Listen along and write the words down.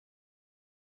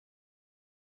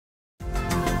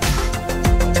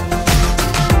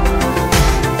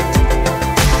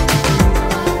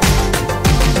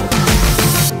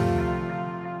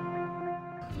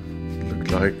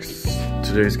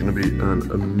today is gonna be an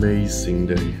amazing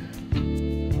day.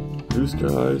 Blue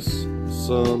skies,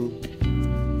 sun,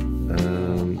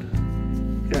 and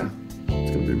yeah,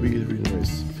 it's gonna be really, really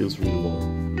nice. Feels really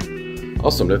warm.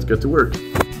 Awesome, let's get to work.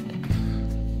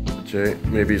 Okay,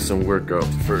 maybe some workout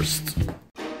first.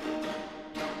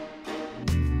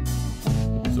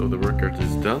 So the workout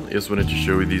is done. I just wanted to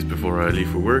show you these before I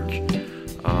leave for work.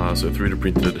 So I 3D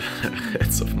printed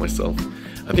heads of myself.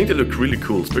 I think they look really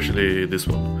cool, especially this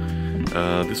one.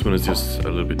 This one is just a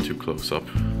little bit too close up.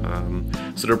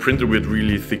 So they're printed with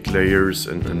really thick layers,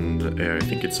 and I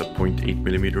think it's a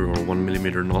 0.8mm or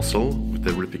 1mm nozzle with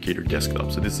the Replicator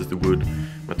Desktop. So this is the wood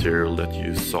material that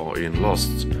you saw in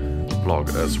last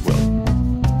vlog as well.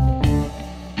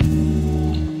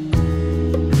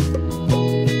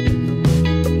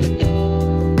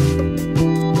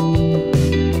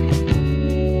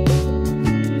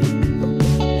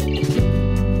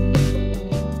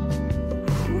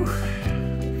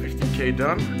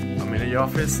 Done. I'm in the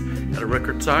office at a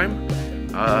record time.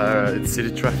 It's city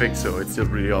traffic, so it's still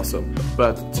really awesome.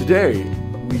 But today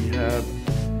we have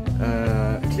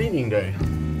a cleaning day.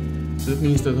 So that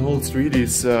means that the whole street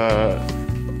is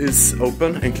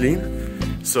open and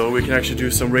clean. So we can actually do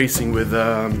some racing with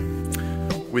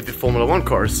the Formula 1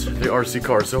 cars, the RC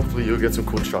cars. So hopefully you'll get some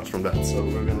cool shots from that. So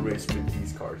we're gonna race with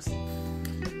these cars.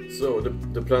 So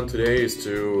the plan today is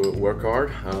to work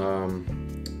hard.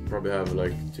 Probably have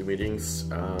like 2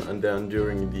 meetings, and then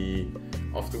during the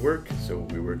after work, so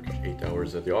we work 8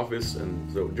 hours at the office, and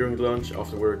so during lunch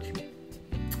after work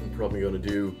I'm probably gonna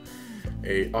do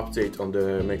a update on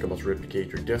the MakerBot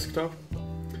Replicator Desktop.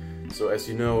 So as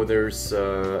you know, there's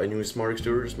a new Smart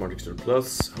Extruder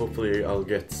Plus. Hopefully I'll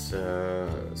get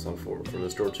some for the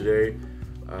store today,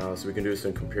 so we can do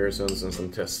some comparisons and some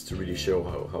tests to really show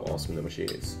how awesome the machine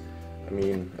is. I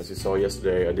mean, as you saw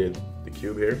yesterday, I did the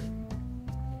cube here.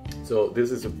 So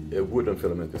this is a wooden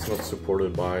filament. It's not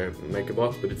supported by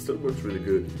MakerBot, but it still works really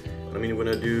good. I mean, when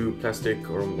I do plastic,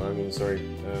 or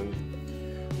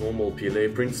normal PLA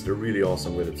prints, they're really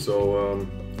awesome with it. So I'm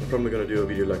probably gonna do a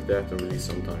video like that and release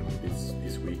sometime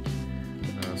this week.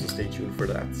 So stay tuned for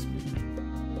that.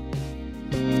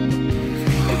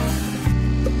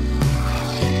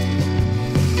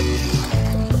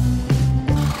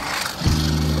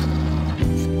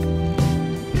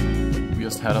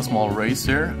 Had a small race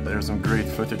here. There's some great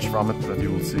footage from it that you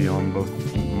will see on both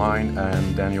mine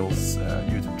and Daniel's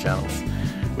YouTube channels.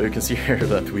 But you can see here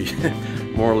that we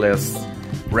more or less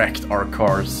wrecked our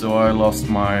cars. So I lost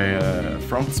my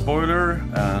front spoiler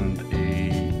and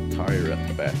a tire at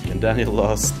the back. And Daniel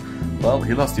lost, well,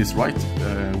 he lost his right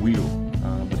wheel,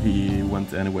 but he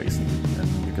went anyways.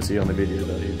 And you can see on the video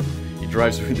that he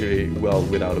drives really well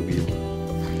without a wheel.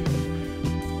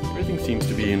 Everything seems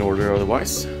to be in order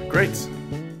otherwise. Great.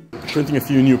 Printing a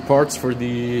few new parts for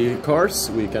the cars.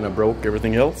 We kind of broke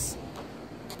everything else.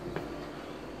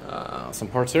 Some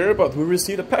parts here, but we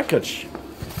received a package.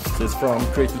 This is from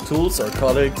Creative Tools, our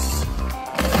colleagues. So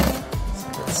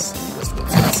let's see what's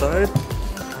inside.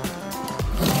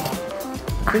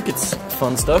 I think it's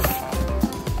fun stuff.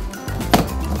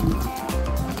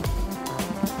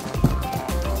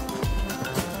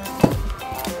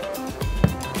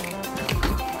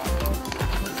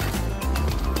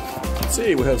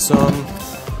 See, we have some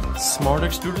Smart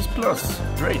Extruders Plus.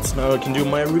 Great, now I can do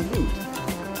my review.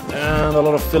 And a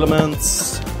lot of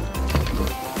filaments.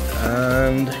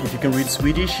 And if you can read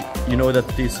Swedish, you know that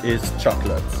this is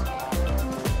chocolate.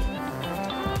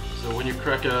 So when you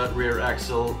crack a rear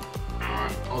axle,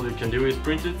 all you can do is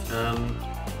print it and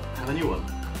have a new one.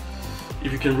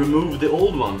 If you can remove the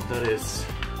old one, that is.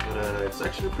 But it's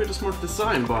actually a pretty smart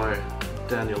design by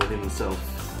Daniel himself.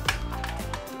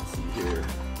 Let's see here.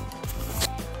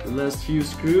 The last few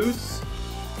screws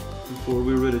before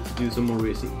we're ready to do some more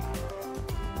racing.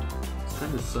 It's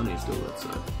kind of sunny still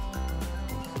outside.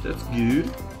 That's good.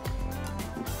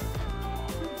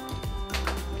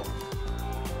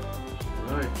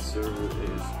 Right, servo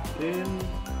is in.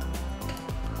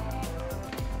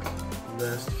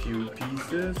 Last few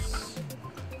pieces.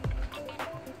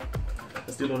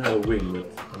 I still don't have a wing, but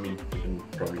I mean, you can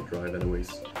probably drive anyways.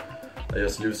 I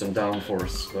just lose some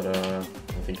downforce, but I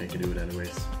think I can do it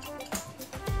anyways.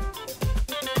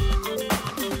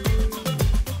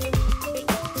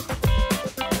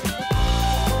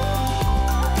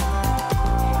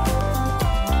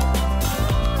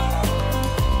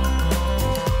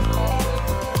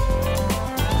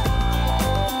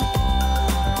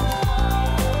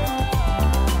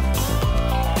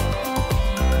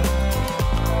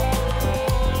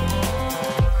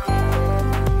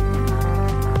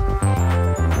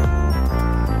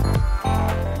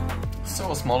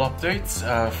 updates.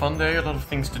 Fun day, a lot of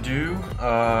things to do.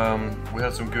 We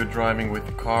had some good driving with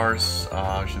the cars.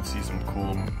 You should see some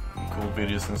cool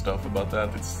videos and stuff about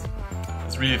that. It's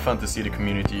really fun to see the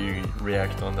community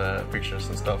react on the pictures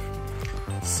and stuff.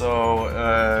 So,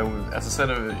 as I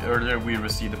said earlier, we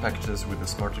received the packages with the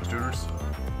smart extruders,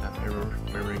 that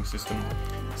mirroring system.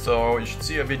 So you should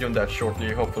see a video on that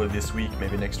shortly, hopefully this week,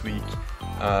 maybe next week.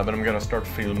 But I'm gonna start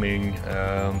filming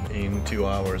in 2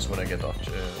 hours when I get off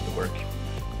to work.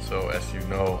 So as you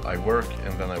know, I work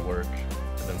and then I work,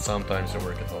 and then sometimes I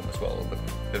work at home as well, but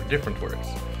they're different works.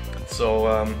 So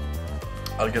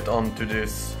I'll get on to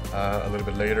this a little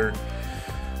bit later.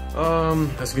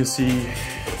 As you can see,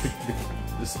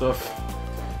 the stuff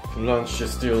from lunch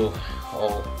is still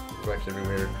all wrecked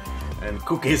everywhere, and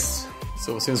cookies.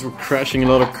 So since we're crashing a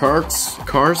lot of cars,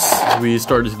 we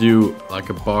started to do like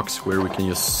a box where we can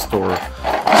just store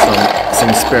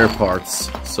some spare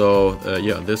parts. So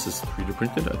yeah, this is 3D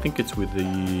printed. I think it's with the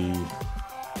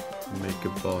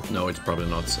MakerBot. No, it's probably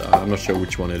not. I'm not sure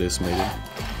which one it is, maybe.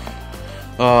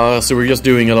 So we're just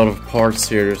doing a lot of parts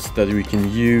here that we can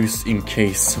use in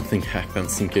case something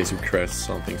happens, in case we crash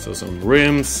something. So some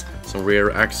rims, some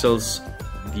rear axles.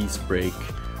 These break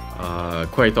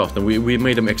quite often. We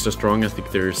made them extra strong. I think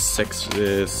there's six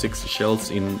shells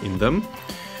in them.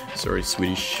 Sorry,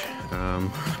 Swedish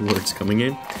words coming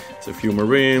in. So a few more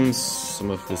rims,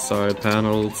 some of the side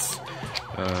panels,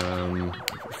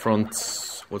 front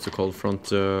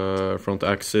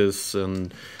axis,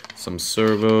 and some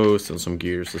servos and some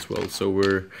gears as well. So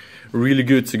we're really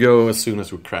good to go as soon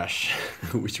as we crash,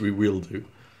 which we will do.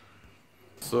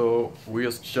 So we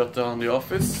just shut down the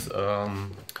office.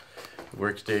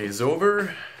 Workday is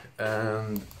over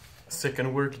and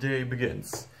second workday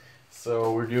begins.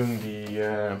 So we're doing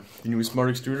the new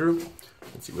smart extruder.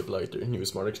 Let's see what lighter. New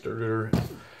smart extruder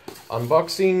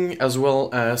unboxing as well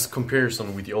as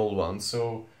comparison with the old one.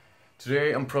 So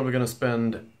today I'm probably gonna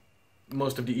spend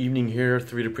most of the evening here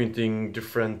 3D printing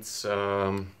different,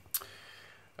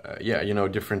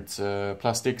 different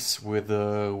plastics with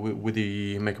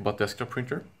the MakerBot Desktop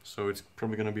printer. So it's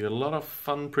probably going to be a lot of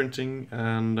fun printing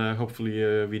and hopefully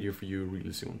a video for you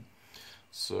really soon.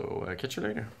 So catch you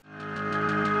later.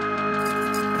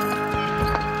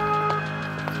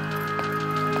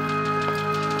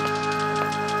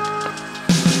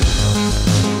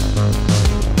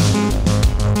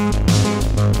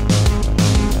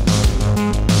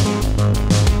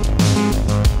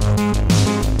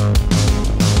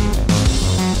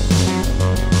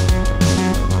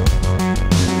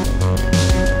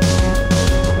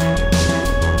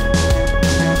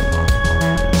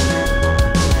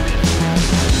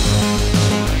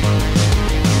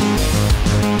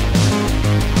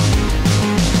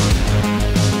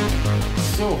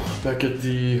 Back at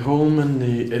the home and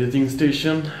the editing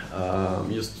station,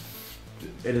 just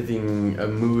editing a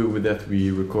movie that we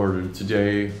recorded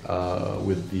today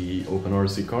with the OpenR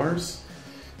cars.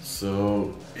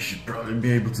 So you should probably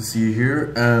be able to see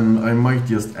here, and I might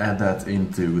just add that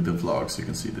into the vlog so you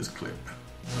can see this clip.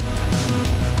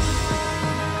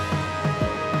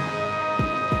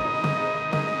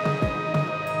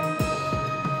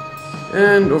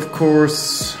 And of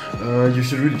course, you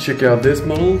should really check out this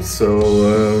model.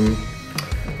 So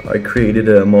I created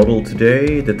a model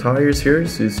today, the tires here,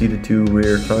 so you see the two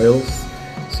rear tiles.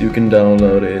 So you can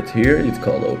download it here. It's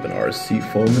called OpenR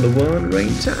Formula 1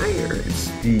 Rain Tire. It's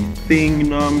the thing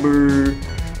number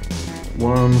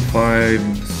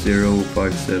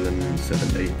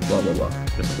 1505778, blah blah blah.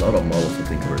 There's a lot of models I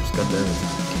think we're just got there.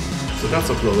 So that's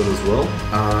uploaded as well.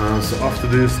 So after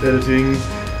this editing,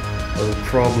 I'll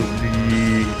probably,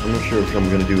 I'm not sure if I'm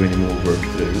gonna do any more work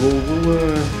today.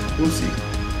 We'll see.